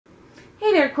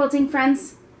Hey there, quilting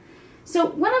friends. So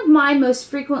one of my most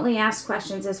frequently asked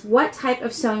questions is, what type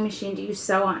of sewing machine do you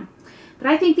sew on? But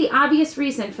I think the obvious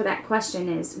reason for that question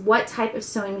is, what type of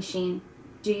sewing machine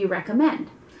do you recommend?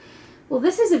 Well,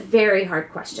 this is a very hard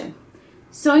question.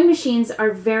 Sewing machines are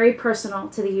very personal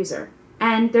to the user,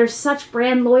 and there's such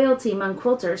brand loyalty among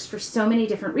quilters for so many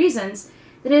different reasons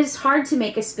that it is hard to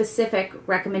make a specific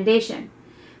recommendation.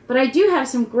 But I do have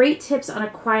some great tips on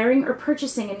acquiring or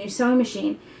purchasing a new sewing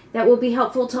machine that will be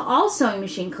helpful to all sewing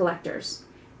machine collectors.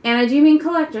 And I do mean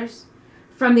collectors,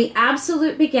 from the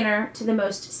absolute beginner to the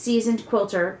most seasoned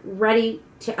quilter ready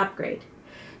to upgrade.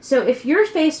 So if you're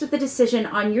faced with the decision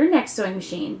on your next sewing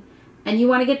machine and you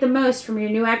want to get the most from your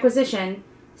new acquisition,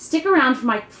 stick around for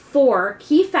my 4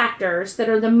 key factors that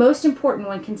are the most important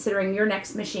when considering your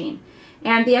next machine,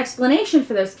 and the explanation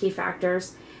for those key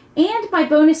factors, and my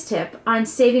bonus tip on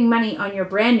saving money on your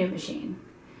brand new machine.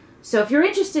 So if you're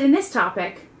interested in this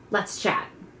topic, let's chat.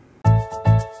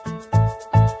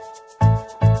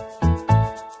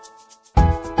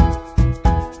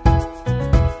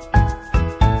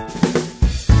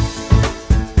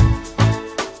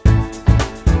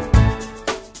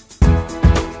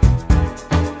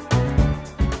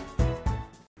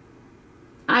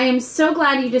 I am so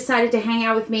glad you decided to hang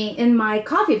out with me in my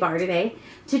coffee bar today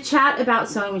to chat about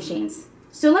sewing machines.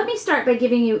 So let me start by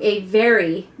giving you a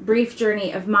very brief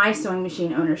journey of my sewing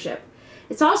machine ownership.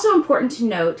 It's also important to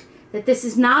note that this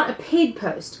is not a paid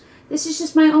post. This is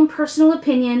just my own personal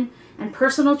opinion and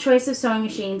personal choice of sewing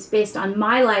machines based on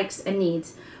my likes and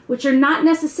needs, which are not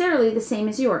necessarily the same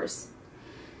as yours.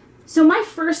 So my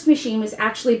first machine was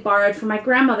actually borrowed from my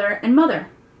grandmother and mother,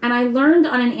 and I learned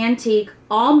on an antique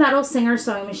all-metal Singer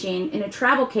sewing machine in a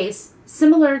travel case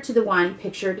similar to the one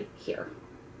pictured here.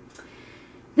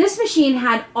 This machine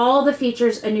had all the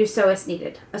features a new sewist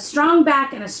needed: a strong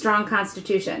back and a strong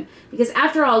constitution, because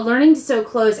after all, learning to sew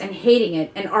clothes and hating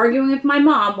it and arguing with my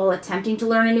mom while attempting to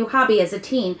learn a new hobby as a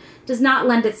teen does not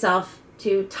lend itself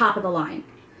to top of the line.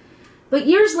 But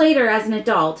years later, as an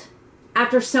adult,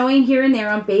 after sewing here and there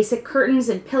on basic curtains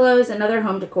and pillows and other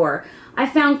home decor, I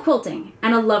found quilting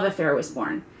and a love affair was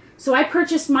born. So I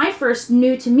purchased my first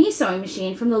new-to-me sewing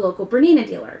machine from the local Bernina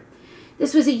dealer.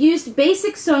 This was a used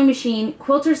basic sewing machine,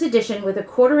 Quilters edition, with a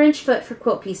 1/4-inch foot for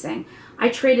quilt piecing. I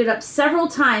traded up several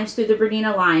times through the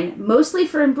Bernina line, mostly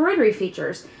for embroidery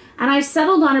features, and I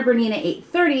settled on a Bernina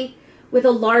 830 with a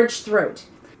large throat.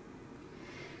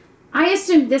 I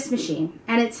assumed this machine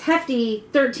and its hefty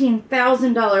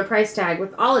 $13,000 price tag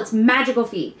with all its magical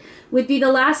feet would be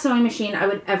the last sewing machine I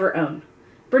would ever own.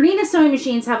 Bernina sewing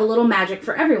machines have a little magic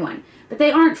for everyone, but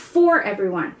they aren't for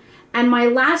everyone. And my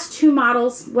last 2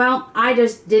 models, well, I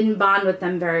just didn't bond with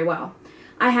them very well.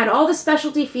 I had all the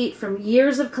specialty feet from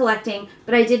years of collecting,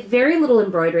 but I did very little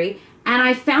embroidery, and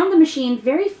I found the machine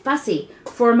very fussy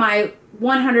for my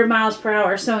 100 miles per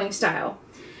hour sewing style.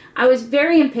 I was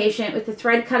very impatient with the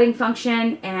thread cutting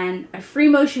function, and I free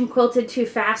motion quilted too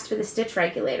fast for the stitch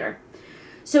regulator.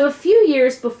 So a few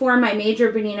years before my major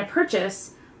Bernina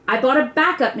purchase, I bought a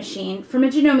backup machine from a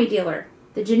Janome dealer,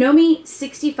 the Janome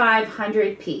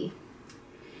 6500P.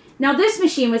 Now this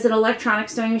machine was an electronic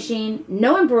sewing machine,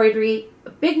 no embroidery,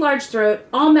 a big large throat,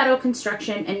 all metal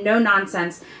construction, and no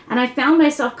nonsense, and I found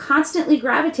myself constantly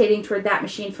gravitating toward that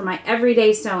machine for my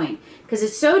everyday sewing, because it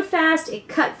sewed fast, it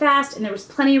cut fast, and there was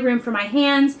plenty of room for my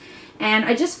hands, and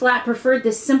I just flat preferred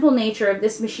the simple nature of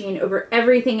this machine over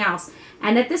everything else,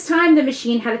 and at this time the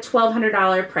machine had a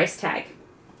 $1,200 price tag.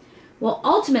 Well,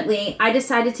 ultimately, I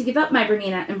decided to give up my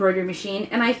Bernina embroidery machine,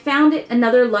 and I found it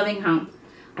another loving home.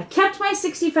 I kept my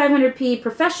 6500P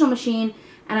professional machine,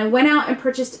 and I went out and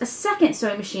purchased a second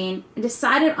sewing machine and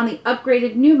decided on the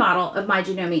upgraded new model of my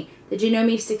Janome, the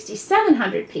Janome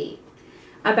 6700P.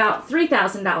 About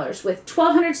 $3,000 with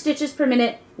 1,200 stitches per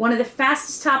minute, one of the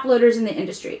fastest top loaders in the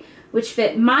industry, which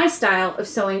fit my style of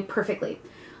sewing perfectly.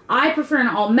 I prefer an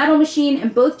all-metal machine,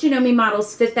 and both Janome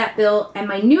models fit that bill, and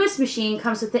my newest machine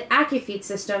comes with the AccuFeed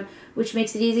system, which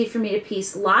makes it easy for me to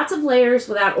piece lots of layers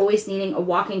without always needing a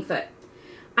walking foot.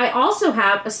 I also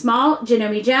have a small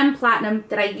Janome Gem Platinum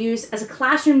that I use as a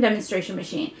classroom demonstration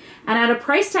machine, and at a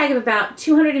price tag of about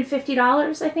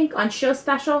 $250, I think, on show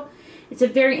special. It's a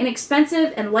very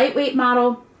inexpensive and lightweight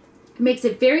model. It makes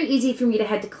it very easy for me to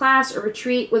head to class or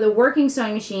retreat with a working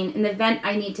sewing machine in the event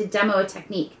I need to demo a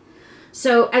technique.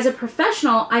 So as a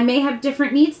professional, I may have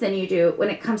different needs than you do when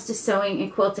it comes to sewing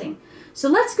and quilting. So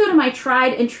let's go to my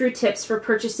tried and true tips for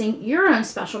purchasing your own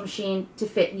special machine to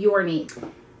fit your needs.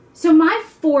 So my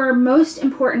 4 most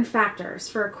important factors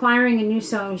for acquiring a new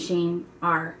sewing machine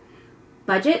are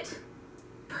budget,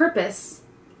 purpose,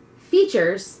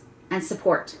 features, and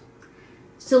support.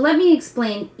 So let me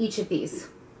explain each of these.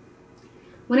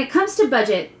 When it comes to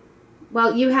budget,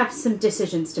 well, you have some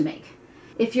decisions to make.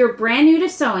 If you're brand new to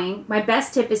sewing, my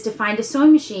best tip is to find a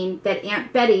sewing machine that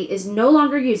Aunt Betty is no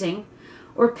longer using,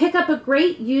 or pick up a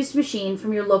great used machine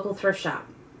from your local thrift shop.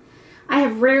 I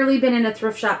have rarely been in a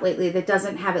thrift shop lately that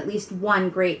doesn't have at least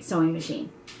one great sewing machine.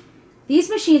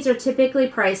 These machines are typically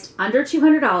priced under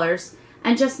 $200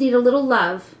 and just need a little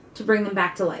love to bring them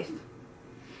back to life.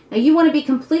 Now you want to be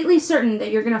completely certain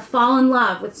that you're going to fall in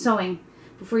love with sewing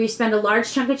before you spend a large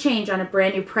chunk of change on a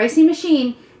brand new pricey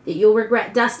machine that you'll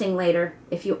regret dusting later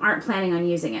if you aren't planning on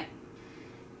using it.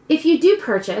 If you do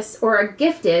purchase or are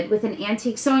gifted with an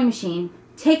antique sewing machine,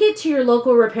 take it to your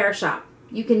local repair shop.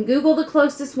 You can Google the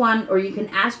closest one, or you can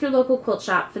ask your local quilt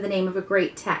shop for the name of a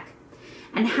great tech,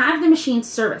 and have the machine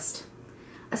serviced.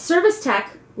 A service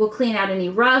tech will clean out any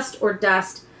rust or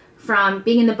dust from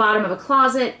being in the bottom of a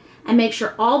closet and make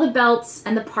sure all the belts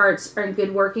and the parts are in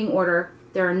good working order.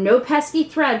 There are no pesky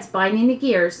threads binding the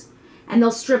gears, and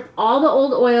they'll strip all the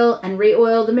old oil and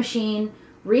re-oil the machine,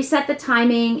 reset the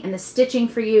timing and the stitching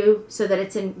for you so that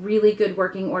it's in really good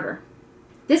working order.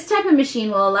 This type of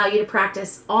machine will allow you to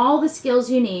practice all the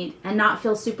skills you need and not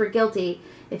feel super guilty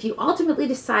if you ultimately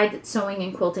decide that sewing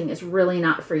and quilting is really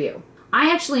not for you. I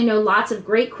actually know lots of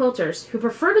great quilters who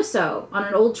prefer to sew on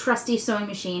an old trusty sewing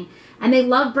machine, and they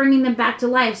love bringing them back to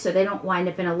life so they don't wind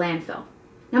up in a landfill.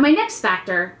 Now my next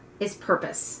factor is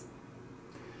purpose.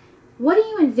 What do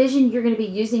you envision you're going to be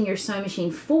using your sewing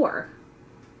machine for?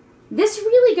 This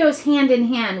really goes hand in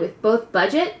hand with both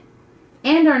budget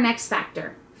and our next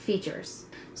factor, features.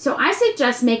 So I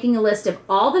suggest making a list of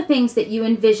all the things that you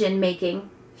envision making,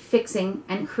 fixing,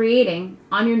 and creating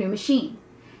on your new machine.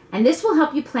 And this will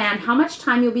help you plan how much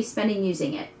time you'll be spending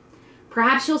using it.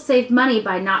 Perhaps you'll save money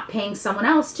by not paying someone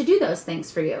else to do those things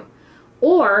for you.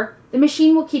 Or the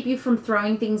machine will keep you from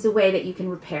throwing things away that you can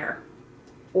repair.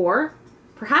 Or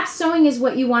perhaps sewing is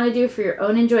what you want to do for your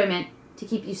own enjoyment, to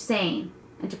keep you sane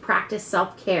and to practice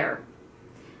self-care.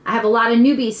 I have a lot of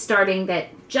newbies starting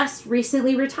that just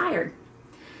recently retired.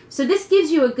 So this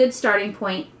gives you a good starting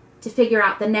point to figure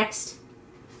out the next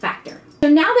factor. So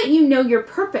now that you know your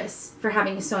purpose for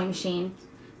having a sewing machine,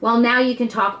 well, now you can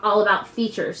talk all about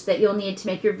features that you'll need to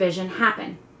make your vision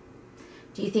happen.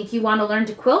 Do you think you want to learn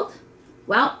to quilt?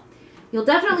 Well, you'll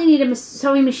definitely need a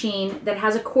sewing machine that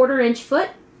has a 1/4 inch foot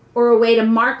or a way to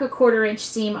mark a 1/4 inch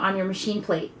seam on your machine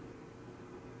plate.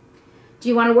 Do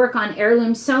you want to work on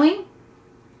heirloom sewing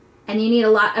and you need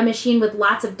a machine with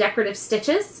lots of decorative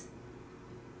stitches?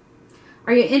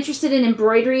 Are you interested in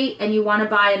embroidery and you want to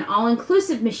buy an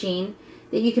all-inclusive machine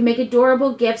that you can make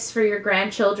adorable gifts for your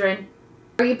grandchildren?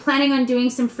 Are you planning on doing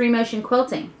some free motion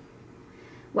quilting?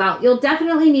 Well, you'll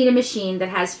definitely need a machine that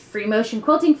has free motion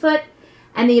quilting foot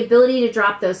and the ability to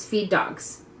drop those feed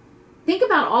dogs. Think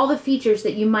about all the features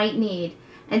that you might need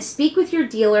and speak with your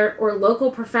dealer or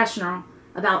local professional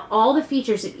about all the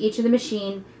features of each of the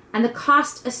machine and the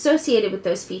cost associated with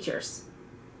those features.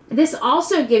 This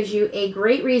also gives you a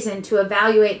great reason to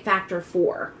evaluate factor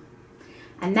 4,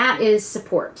 and that is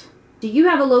support. Do you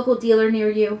have a local dealer near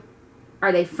you?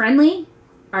 Are they friendly?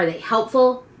 Are they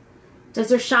helpful? Does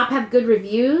their shop have good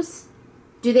reviews?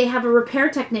 Do they have a repair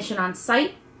technician on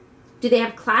site? Do they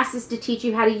have classes to teach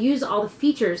you how to use all the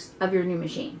features of your new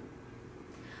machine?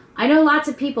 I know lots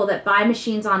of people that buy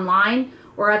machines online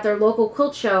or at their local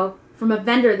quilt show from a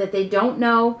vendor that they don't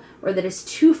know or that is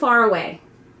too far away.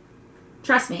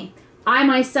 Trust me, I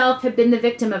myself have been the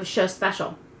victim of a show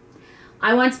special.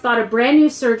 I once bought a brand new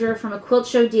serger from a quilt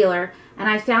show dealer, and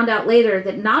I found out later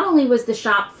that not only was the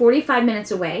shop 45 minutes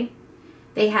away,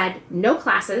 they had no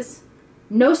classes,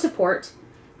 no support,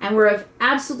 and were of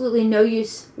absolutely no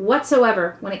use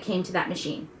whatsoever when it came to that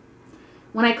machine.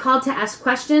 When I called to ask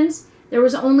questions, there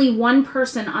was only one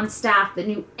person on staff that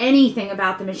knew anything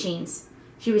about the machines.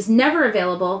 She was never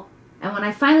available, and when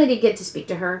I finally did get to speak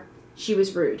to her, she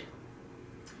was rude.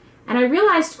 And I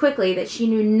realized quickly that she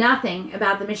knew nothing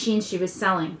about the machines she was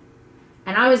selling,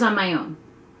 and I was on my own.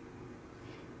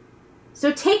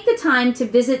 So take the time to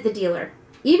visit the dealer,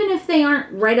 even if they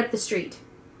aren't right up the street.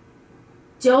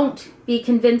 Don't be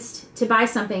convinced to buy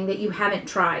something that you haven't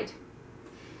tried.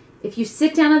 If you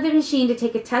sit down at the machine to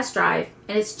take a test drive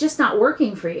and it's just not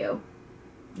working for you,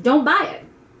 don't buy it.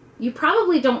 You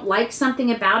probably don't like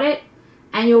something about it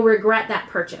and you'll regret that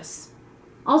purchase.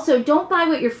 Also, don't buy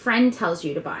what your friend tells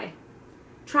you to buy.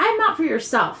 Try them out for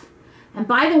yourself and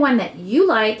buy the one that you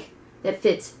like that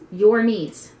fits your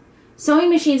needs. Sewing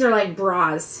machines are like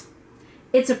bras.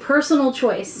 It's a personal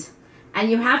choice and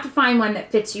you have to find one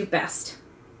that fits you best.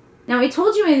 Now, I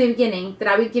told you in the beginning that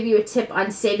I would give you a tip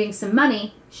on saving some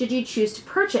money should you choose to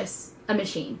purchase a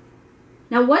machine.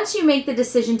 Now, once you make the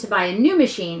decision to buy a new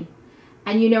machine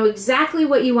and you know exactly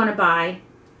what you want to buy,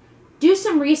 do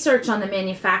some research on the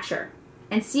manufacturer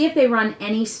and see if they run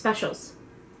any specials.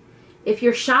 If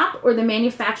your shop or the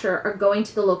manufacturer are going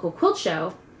to the local quilt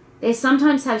show, they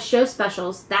sometimes have show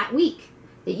specials that week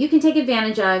that you can take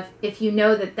advantage of if you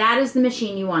know that that is the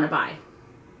machine you want to buy.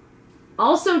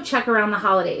 Also, check around the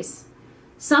holidays.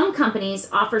 Some companies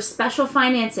offer special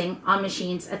financing on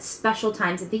machines at special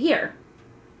times of the year.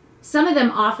 Some of them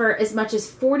offer as much as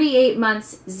 48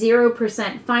 months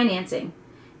 0% financing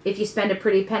if you spend a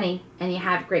pretty penny and you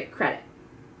have great credit.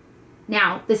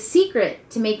 Now, the secret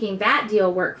to making that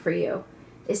deal work for you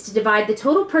is to divide the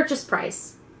total purchase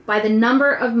price by the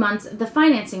number of months of the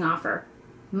financing offer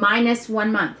minus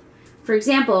 1 month. For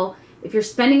example, if you're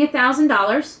spending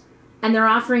 $1,000 and they're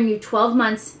offering you 12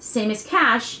 months, same as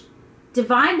cash,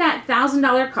 divide that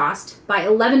 $1,000 cost by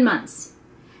 11 months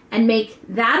and make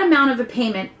that amount of a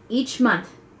payment each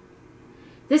month.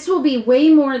 This will be way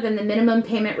more than the minimum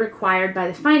payment required by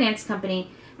the finance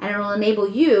company, and it will enable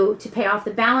you to pay off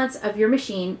the balance of your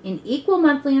machine in equal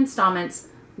monthly installments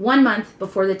 1 month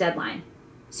before the deadline.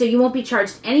 So you won't be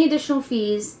charged any additional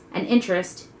fees and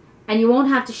interest, and you won't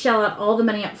have to shell out all the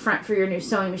money up front for your new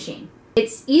sewing machine.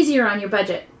 It's easier on your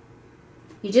budget.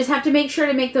 You just have to make sure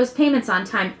to make those payments on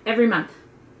time every month.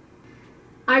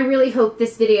 I really hope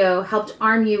this video helped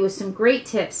arm you with some great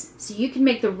tips so you can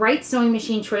make the right sewing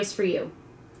machine choice for you.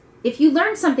 If you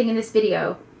learned something in this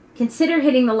video, consider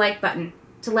hitting the like button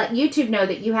to let YouTube know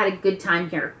that you had a good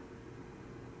time here.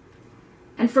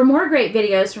 And for more great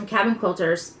videos from Cabin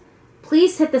Quilters,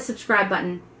 please hit the subscribe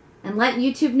button and let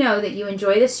YouTube know that you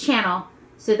enjoy this channel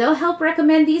so they'll help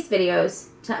recommend these videos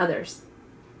to others.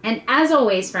 And as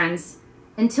always, friends,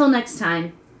 until next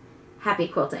time, happy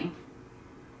quilting.